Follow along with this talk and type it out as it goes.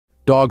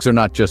Dogs are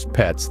not just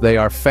pets, they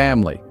are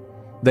family.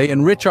 They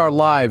enrich our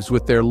lives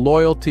with their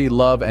loyalty,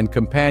 love, and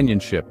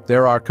companionship.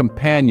 They're our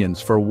companions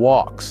for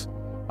walks,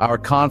 our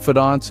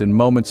confidants in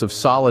moments of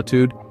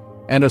solitude,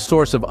 and a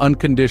source of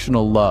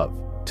unconditional love.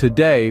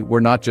 Today, we're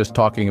not just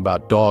talking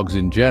about dogs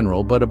in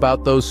general, but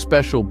about those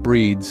special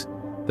breeds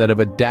that have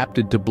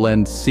adapted to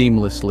blend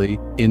seamlessly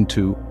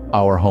into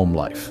our home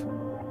life.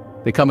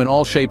 They come in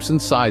all shapes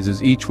and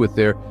sizes, each with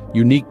their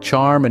unique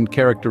charm and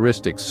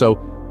characteristics. So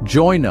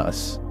join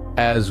us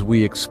as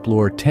we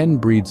explore 10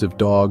 breeds of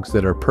dogs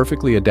that are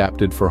perfectly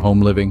adapted for home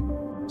living.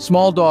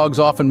 Small dogs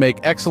often make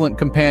excellent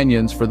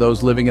companions for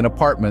those living in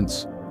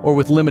apartments or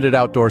with limited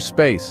outdoor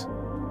space.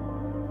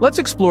 Let's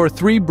explore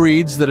 3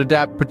 breeds that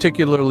adapt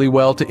particularly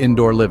well to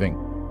indoor living.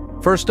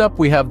 First up,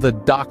 we have the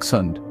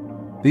Dachshund.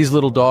 These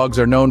little dogs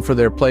are known for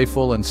their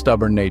playful and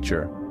stubborn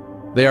nature.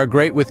 They are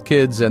great with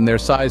kids, and their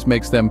size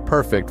makes them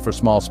perfect for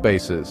small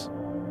spaces.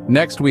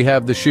 Next, we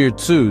have the Shih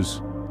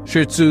Tzus.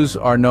 Shih Tzus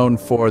are known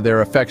for their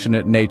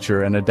affectionate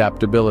nature and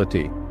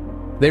adaptability.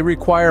 They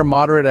require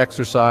moderate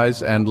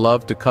exercise and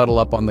love to cuddle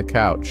up on the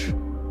couch.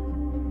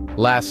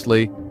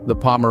 Lastly, the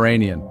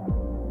Pomeranian.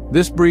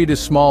 This breed is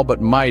small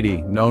but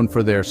mighty, known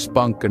for their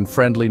spunk and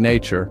friendly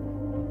nature.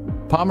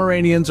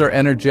 Pomeranians are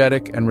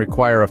energetic and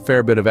require a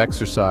fair bit of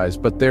exercise,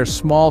 but their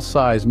small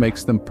size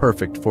makes them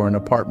perfect for an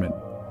apartment.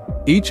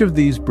 Each of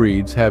these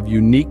breeds have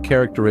unique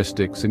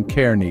characteristics and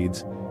care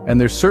needs, and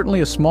there's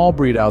certainly a small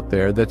breed out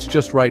there that's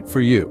just right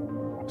for you.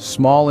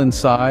 Small in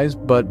size,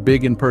 but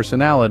big in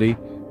personality,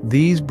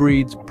 these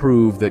breeds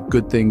prove that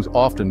good things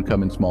often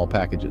come in small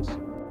packages.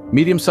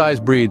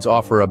 Medium-sized breeds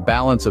offer a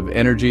balance of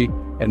energy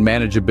and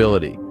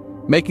manageability,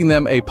 making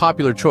them a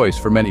popular choice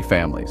for many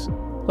families.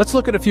 Let's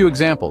look at a few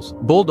examples.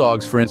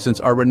 Bulldogs, for instance,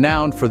 are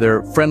renowned for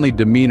their friendly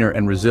demeanor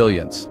and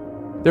resilience.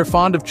 They're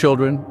fond of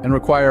children and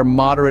require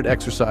moderate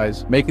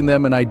exercise, making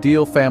them an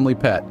ideal family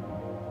pet.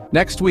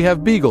 Next, we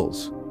have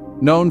Beagles.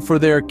 Known for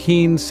their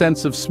keen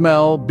sense of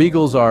smell,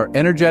 Beagles are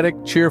energetic,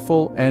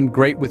 cheerful, and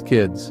great with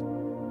kids.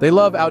 They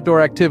love outdoor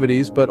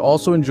activities, but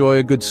also enjoy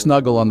a good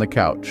snuggle on the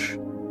couch.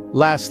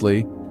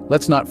 Lastly,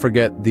 let's not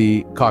forget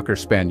the Cocker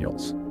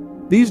Spaniels.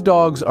 These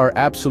dogs are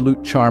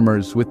absolute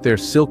charmers with their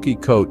silky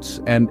coats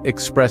and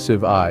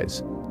expressive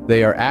eyes.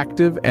 They are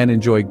active and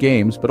enjoy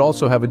games, but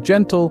also have a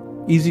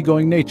gentle,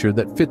 easygoing nature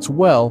that fits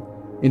well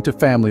into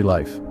family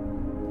life.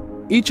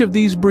 Each of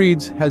these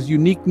breeds has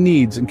unique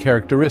needs and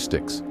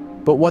characteristics,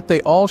 but what they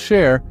all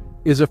share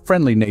is a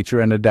friendly nature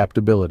and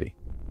adaptability.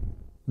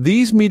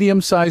 These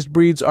medium-sized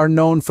breeds are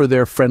known for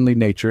their friendly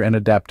nature and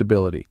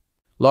adaptability.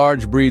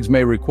 Large breeds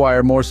may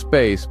require more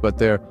space, but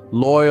their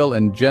loyal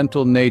and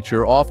gentle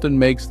nature often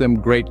makes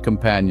them great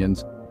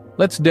companions.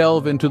 Let's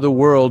delve into the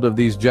world of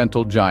these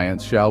gentle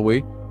giants, shall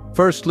we?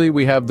 Firstly,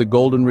 we have the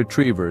Golden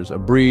Retrievers, a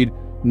breed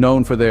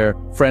known for their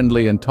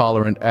friendly and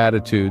tolerant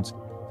attitudes.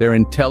 They're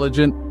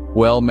intelligent,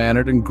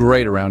 well-mannered, and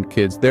great around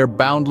kids. Their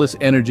boundless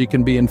energy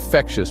can be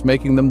infectious,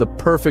 making them the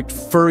perfect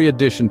furry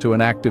addition to an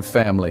active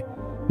family.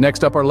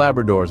 Next up are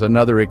Labradors,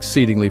 another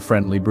exceedingly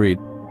friendly breed.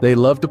 They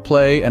love to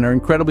play and are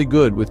incredibly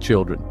good with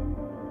children.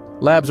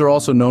 Labs are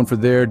also known for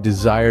their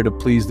desire to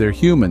please their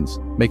humans,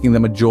 making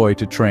them a joy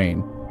to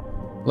train.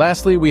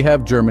 Lastly, we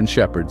have German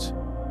Shepherds.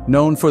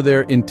 Known for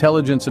their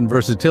intelligence and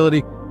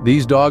versatility,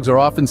 these dogs are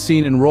often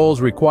seen in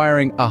roles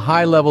requiring a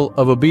high level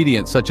of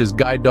obedience, such as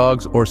guide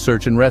dogs or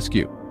search and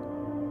rescue.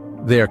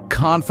 They are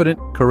confident,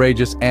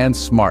 courageous, and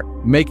smart,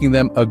 making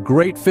them a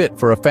great fit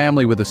for a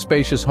family with a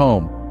spacious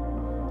home.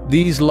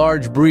 These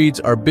large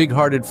breeds are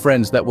big-hearted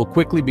friends that will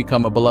quickly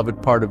become a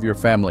beloved part of your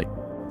family.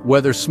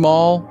 Whether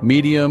small,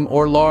 medium,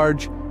 or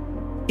large,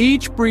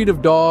 each breed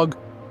of dog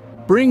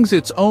brings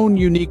its own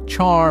unique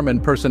charm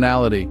and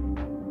personality.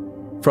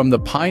 From the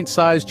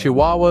pint-sized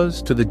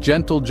Chihuahuas to the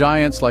gentle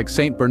giants like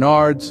St.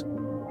 Bernards,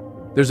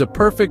 there's a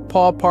perfect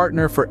paw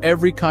partner for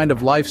every kind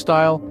of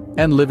lifestyle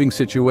and living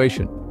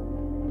situation.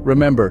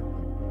 Remember,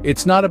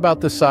 it's not about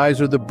the size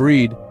or the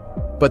breed,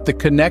 but the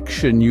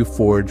connection you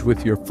forge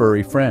with your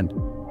furry friend.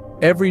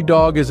 Every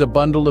dog is a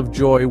bundle of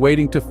joy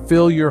waiting to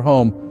fill your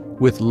home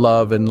with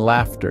love and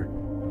laughter.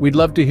 We'd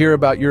love to hear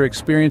about your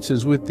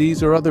experiences with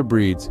these or other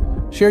breeds.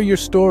 Share your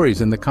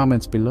stories in the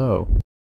comments below.